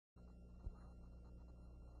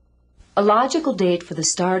A logical date for the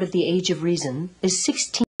start of the Age of Reason is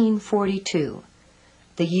 1642,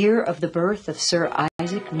 the year of the birth of Sir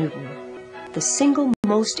Isaac Newton, the single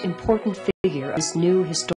most important figure of this new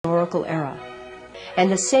historical era,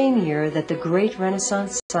 and the same year that the great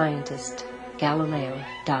Renaissance scientist Galileo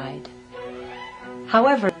died.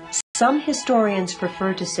 However, some historians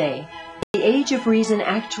prefer to say the Age of Reason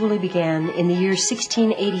actually began in the year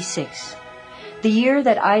 1686, the year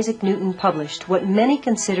that Isaac Newton published what many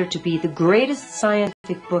consider to be the greatest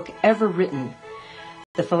scientific book ever written,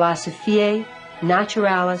 the Philosophiae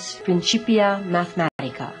Naturalis Principia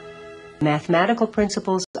Mathematica, Mathematical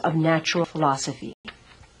Principles of Natural Philosophy,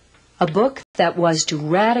 a book that was to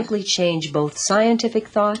radically change both scientific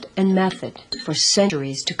thought and method for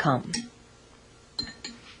centuries to come.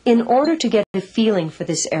 In order to get a feeling for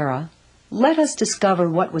this era, let us discover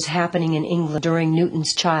what was happening in England during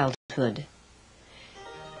Newton's childhood.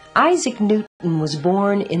 Isaac Newton was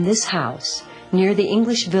born in this house near the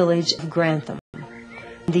English village of Grantham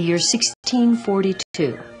in the year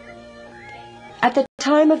 1642. At the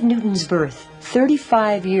time of Newton's birth,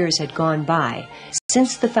 35 years had gone by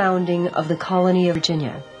since the founding of the colony of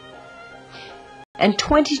Virginia, and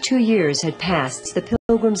 22 years had passed since the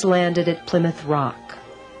Pilgrims landed at Plymouth Rock.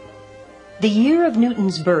 The year of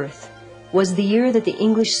Newton's birth was the year that the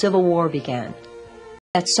English Civil War began,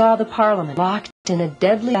 that saw the Parliament locked in a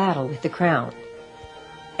deadly battle with the Crown,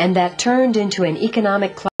 and that turned into an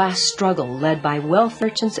economic class struggle led by wealth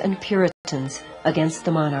merchants and Puritans against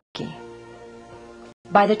the monarchy.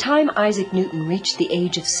 By the time Isaac Newton reached the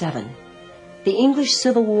age of 7, the English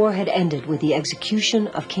Civil War had ended with the execution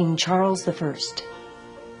of King Charles I.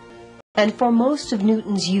 And for most of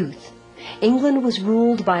Newton's youth, England was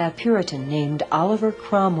ruled by a Puritan named Oliver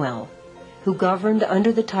Cromwell, who governed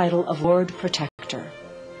under the title of Lord Protector.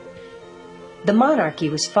 The monarchy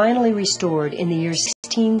was finally restored in the year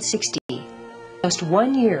 1660, just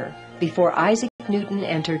 1 year before Isaac Newton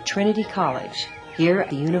entered Trinity College, here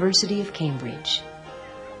at the University of Cambridge.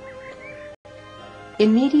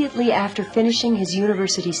 Immediately after finishing his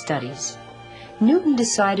university studies, Newton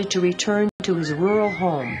decided to return to his rural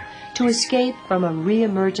home to escape from a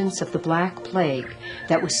re-emergence of the Black Plague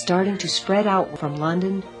that was starting to spread out from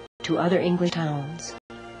London to other English towns.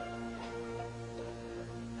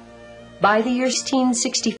 By the year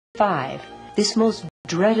 1665, this most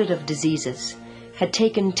dreaded of diseases had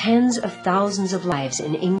taken tens of thousands of lives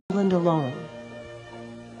in England alone.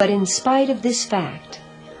 But in spite of this fact,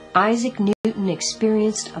 Isaac Newton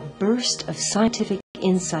experienced a burst of scientific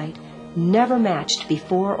insight never matched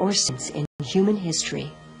before or since in human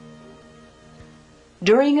history.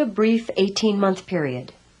 During a brief 18-month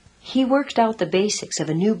period, he worked out the basics of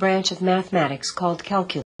a new branch of mathematics called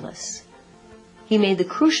calculus. He made the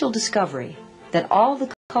crucial discovery that all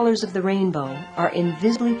the colors of the rainbow are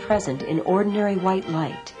invisibly present in ordinary white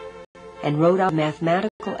light, and wrote out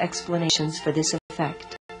mathematical explanations for this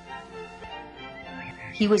effect.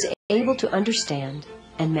 He was able to understand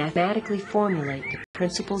and mathematically formulate the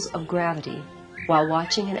principles of gravity while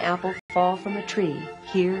watching an apple fall from a tree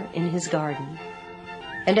here in his garden.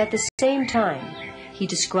 And at the same time, he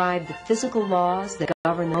described the physical laws that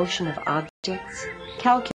govern the motion of objects,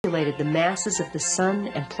 calculated the masses of the sun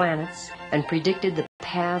and planets, and predicted the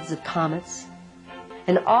paths of comets.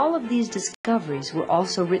 And all of these discoveries were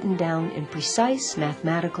also written down in precise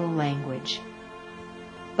mathematical language.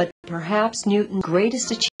 But perhaps Newton's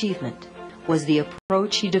greatest achievement was the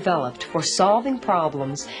approach he developed for solving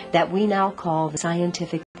problems that we now call the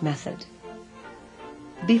scientific method.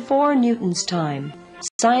 Before Newton's time,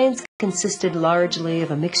 science consisted largely of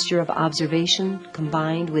a mixture of observation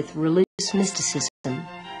combined with religious mysticism.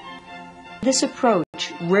 This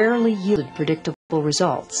approach rarely yielded predictable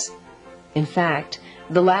results. In fact,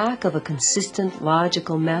 the lack of a consistent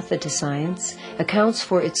logical method to science accounts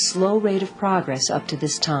for its slow rate of progress up to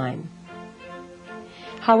this time.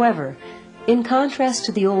 However, in contrast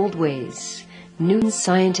to the old ways, Newton's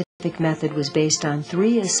scientific method was based on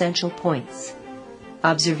 3 essential points: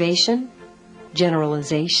 observation,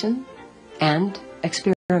 generalization, and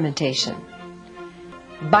experimentation.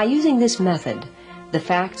 By using this method, the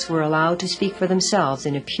facts were allowed to speak for themselves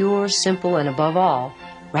in a pure, simple, and above all,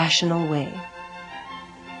 rational way.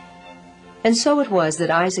 And so it was that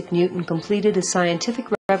Isaac Newton completed a scientific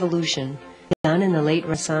revolution begun in the late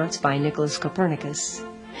Renaissance by Nicholas Copernicus,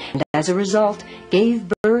 and as a result gave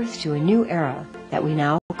birth to a new era that we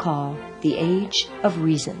now call the Age of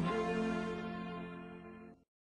Reason.